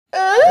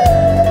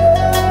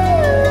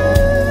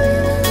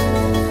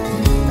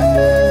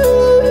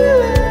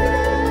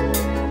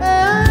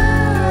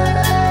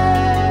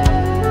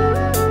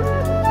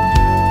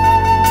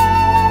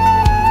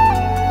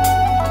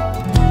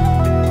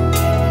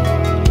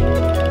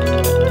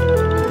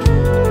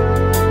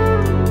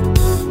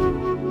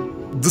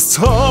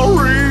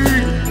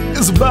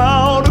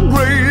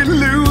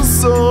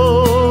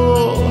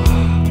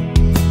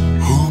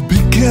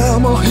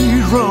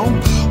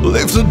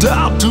lifted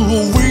up to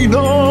a winner.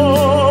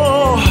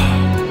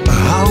 A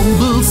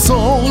humble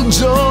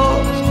soldier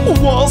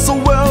was a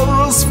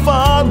well-dressed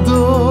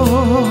father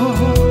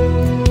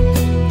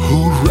who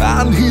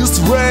ran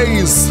his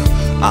race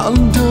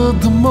under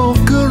the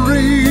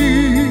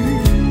mockery.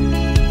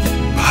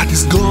 But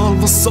his goal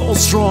was so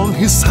strong,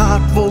 his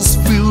heart was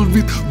filled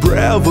with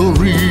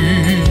bravery.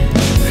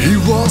 He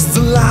was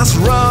the last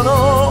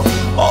runner,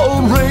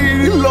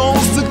 already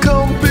lost the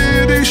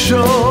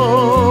competition.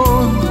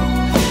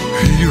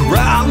 He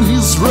ran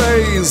his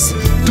race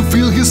to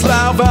feel his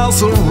life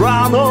as a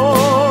runner.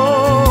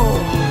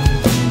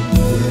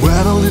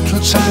 When a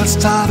little child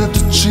started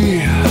to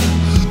cheer,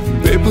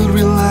 people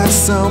realized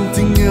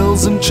something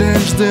else and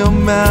changed their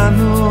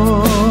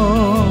manner.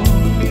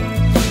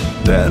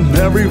 Then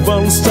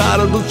everyone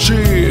started to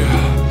cheer,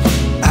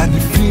 and he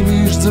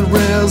finished the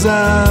race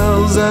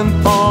as an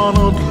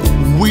honored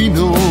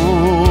winner.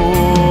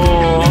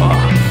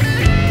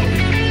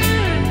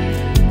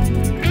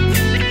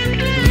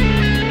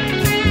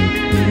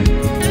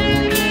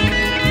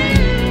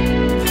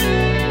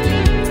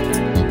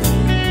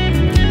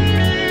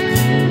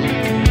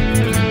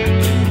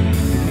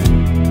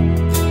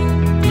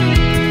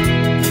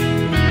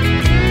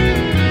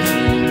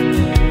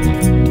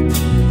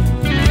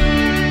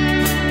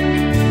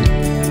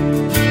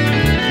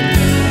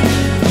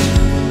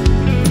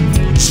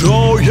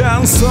 Joy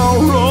and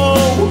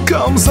sorrow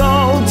comes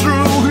out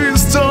through his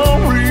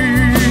story.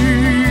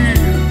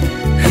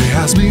 He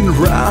has been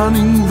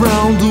running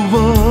round the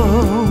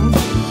world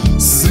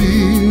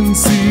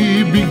since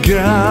he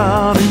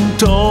began in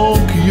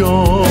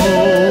Tokyo.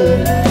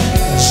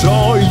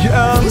 Joy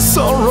and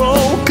sorrow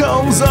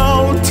comes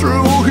out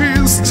through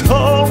his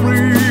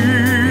story.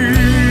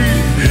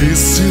 He's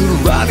still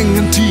running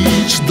and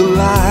teach the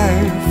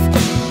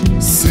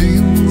life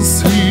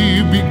since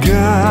he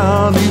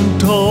began in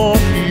Tokyo.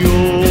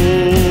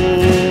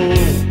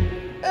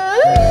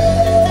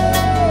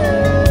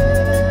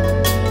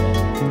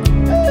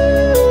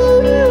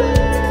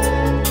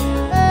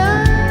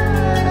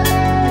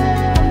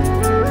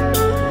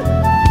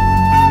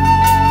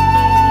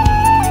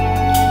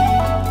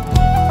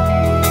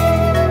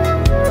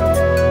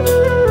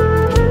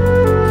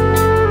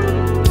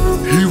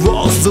 He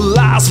was the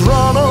last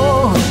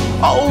runner,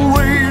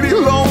 already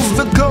lost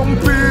the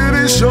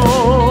competition.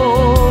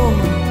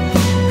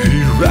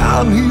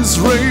 Ran his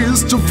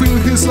race to fill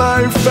his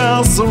life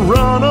as a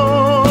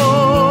runner.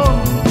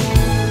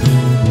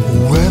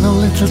 When a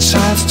little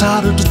child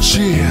started to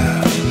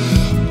cheer,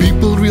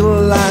 people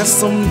realized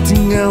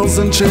something else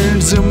and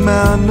changed their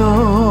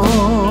manner.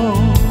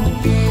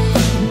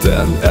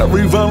 Then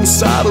everyone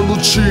started to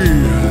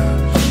cheer.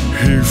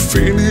 He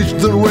finished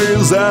the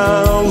race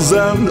as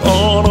an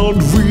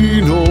honored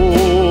winner.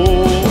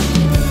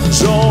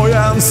 Joy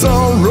and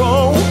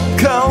sorrow